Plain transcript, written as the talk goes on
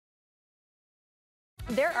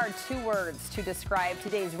There are two words to describe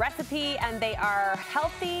today's recipe, and they are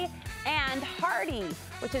healthy and hearty,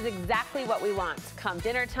 which is exactly what we want. Come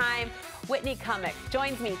dinner time, Whitney Cummock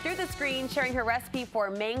joins me through the screen, sharing her recipe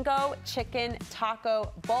for mango chicken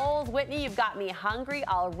taco bowls. Whitney, you've got me hungry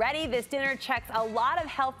already. This dinner checks a lot of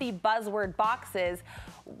healthy buzzword boxes.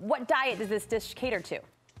 What diet does this dish cater to?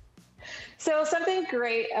 So something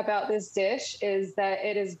great about this dish is that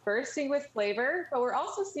it is bursting with flavor, but we're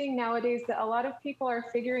also seeing nowadays that a lot of people are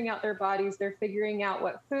figuring out their bodies. They're figuring out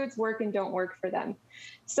what foods work and don't work for them.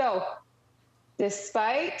 So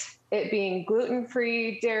despite it being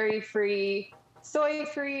gluten-free, dairy-free,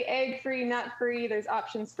 soy-free, egg-free, nut-free, there's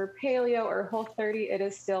options for paleo or Whole30. It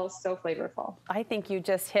is still so flavorful. I think you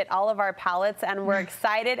just hit all of our palates, and we're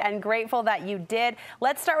excited and grateful that you did.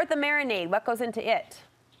 Let's start with the marinade. What goes into it?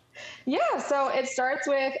 Yeah, so it starts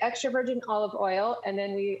with extra virgin olive oil, and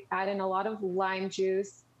then we add in a lot of lime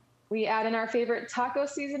juice. We add in our favorite taco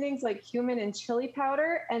seasonings like cumin and chili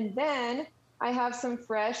powder, and then I have some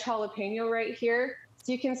fresh jalapeno right here.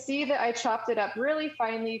 So you can see that I chopped it up really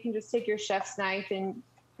finely. You can just take your chef's knife and,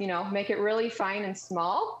 make it really fine and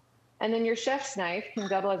small. And then your chef's knife can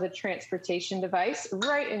double as a transportation device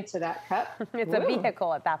right into that cup. It's a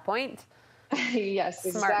vehicle at that point. Yes,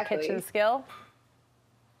 exactly. Smart kitchen skill.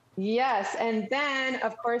 Yes, and then,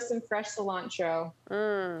 of course, some fresh cilantro.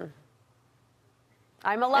 I'm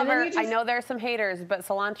a lover. I know there are some haters, but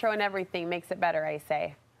cilantro and everything makes it better, I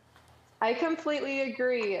say. I completely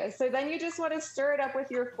agree. So then you just want to stir it up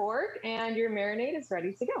with your fork, and your marinade is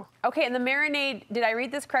ready to go. Okay, and the marinade, did I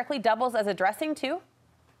read this correctly, doubles as a dressing too?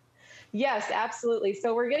 Yes, absolutely.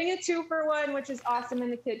 So we're getting a 2-for-1, which is awesome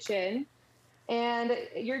in the kitchen. And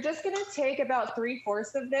you're just going to take about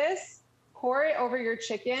 3/4 of this, pour it over your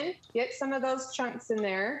chicken, get some of those chunks in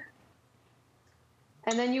there.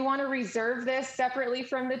 And then you want to reserve this separately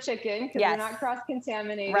from the chicken because you're not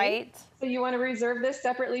cross-contaminating. Right. So you want to reserve this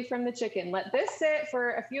separately from the chicken. Let this sit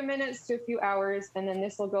for a few minutes to a few hours, and then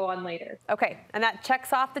this will go on later. Okay, and that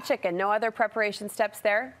checks off the chicken. No other preparation steps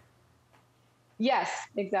there? Yes,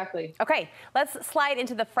 exactly. Okay, let's slide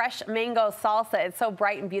into the fresh mango salsa. It's so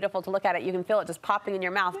bright and beautiful to look at it. You can feel it just popping in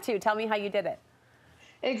your mouth too. Tell me how you did it.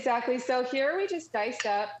 Exactly. So here we just diced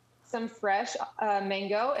up some fresh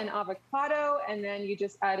mango and avocado, and then you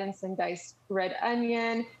just add in some diced red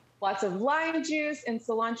onion, lots of lime juice and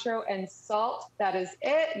cilantro and salt. That is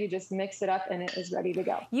it. You just mix it up and it is ready to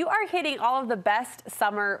go. You are hitting all of the best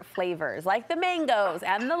summer flavors, like the mangoes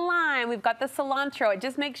and the lime. We've got the cilantro. It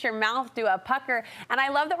just makes your mouth do a pucker. And I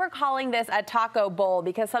love that we're calling this a taco bowl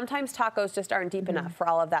because sometimes tacos just aren't deep enough for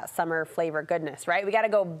all of that summer flavor goodness, right? We got to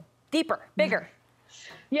go deeper, bigger.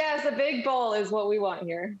 Yes, a big bowl is what we want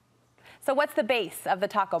here. So what's the base of the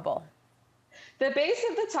taco bowl? The base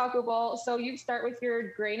of the taco bowl, so you start with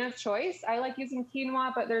your grain of choice. I like using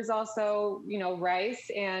quinoa, but there's also, rice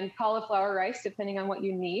and cauliflower rice, depending on what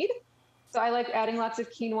you need. So I like adding lots of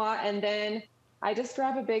quinoa, and then I just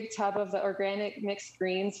grab a big tub of the organic mixed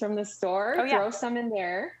greens from the store, throw some in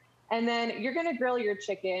there. And then you're going to grill your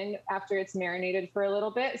chicken after it's marinated for a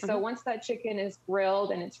little bit. So once that chicken is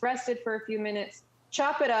grilled and it's rested for a few minutes,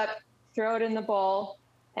 chop it up, throw it in the bowl,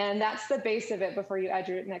 and that's the base of it before you add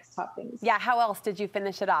your next toppings. Yeah, how else did you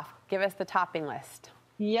finish it off? Give us the topping list.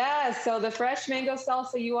 Yeah, so the fresh mango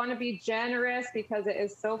salsa, you want to be generous because it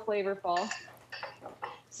is so flavorful.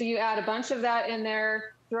 So you add a bunch of that in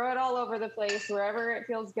there, throw it all over the place, wherever it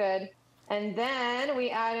feels good. And then we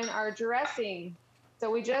add in our dressing. So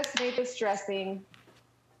we just made this dressing.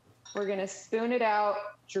 We're going to spoon it out,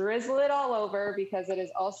 drizzle it all over because it is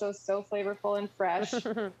also so flavorful and fresh.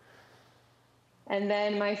 And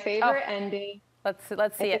then my favorite ending.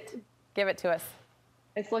 Let's see it. Give it to us.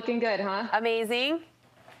 It's looking good, huh? Amazing.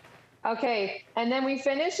 Okay, and then we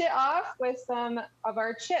finish it off with some of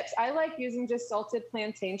our chips. I like using just salted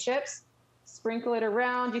plantain chips. Sprinkle it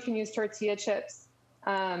around. You can use tortilla chips.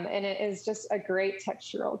 And it is just a great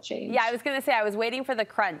textural change. Yeah, I was going to say, I was waiting for the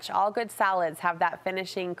crunch. All good salads have that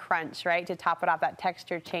finishing crunch, right, to top it off, that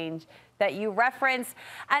texture change that you reference.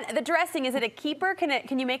 And the dressing, is it a keeper?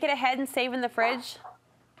 Can you make it ahead and save in the fridge?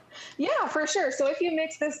 Yeah, for sure. So if you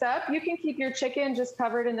mix this up, you can keep your chicken just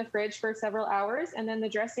covered in the fridge for several hours. And then the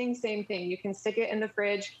dressing, same thing. You can stick it in the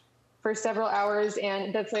fridge for several hours,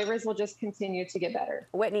 and the flavors will just continue to get better.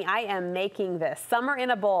 Whitney, I am making this. Summer in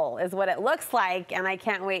a bowl is what it looks like, and I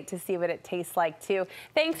can't wait to see what it tastes like, too.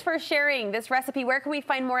 Thanks for sharing this recipe. Where can we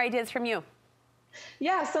find more ideas from you?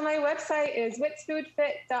 Yeah, so my website is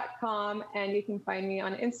witsfoodfit.com, and you can find me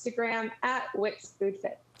on Instagram at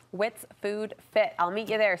witsfoodfit. Wits Food Fit. I'll meet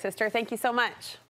you there, sister. Thank you so much.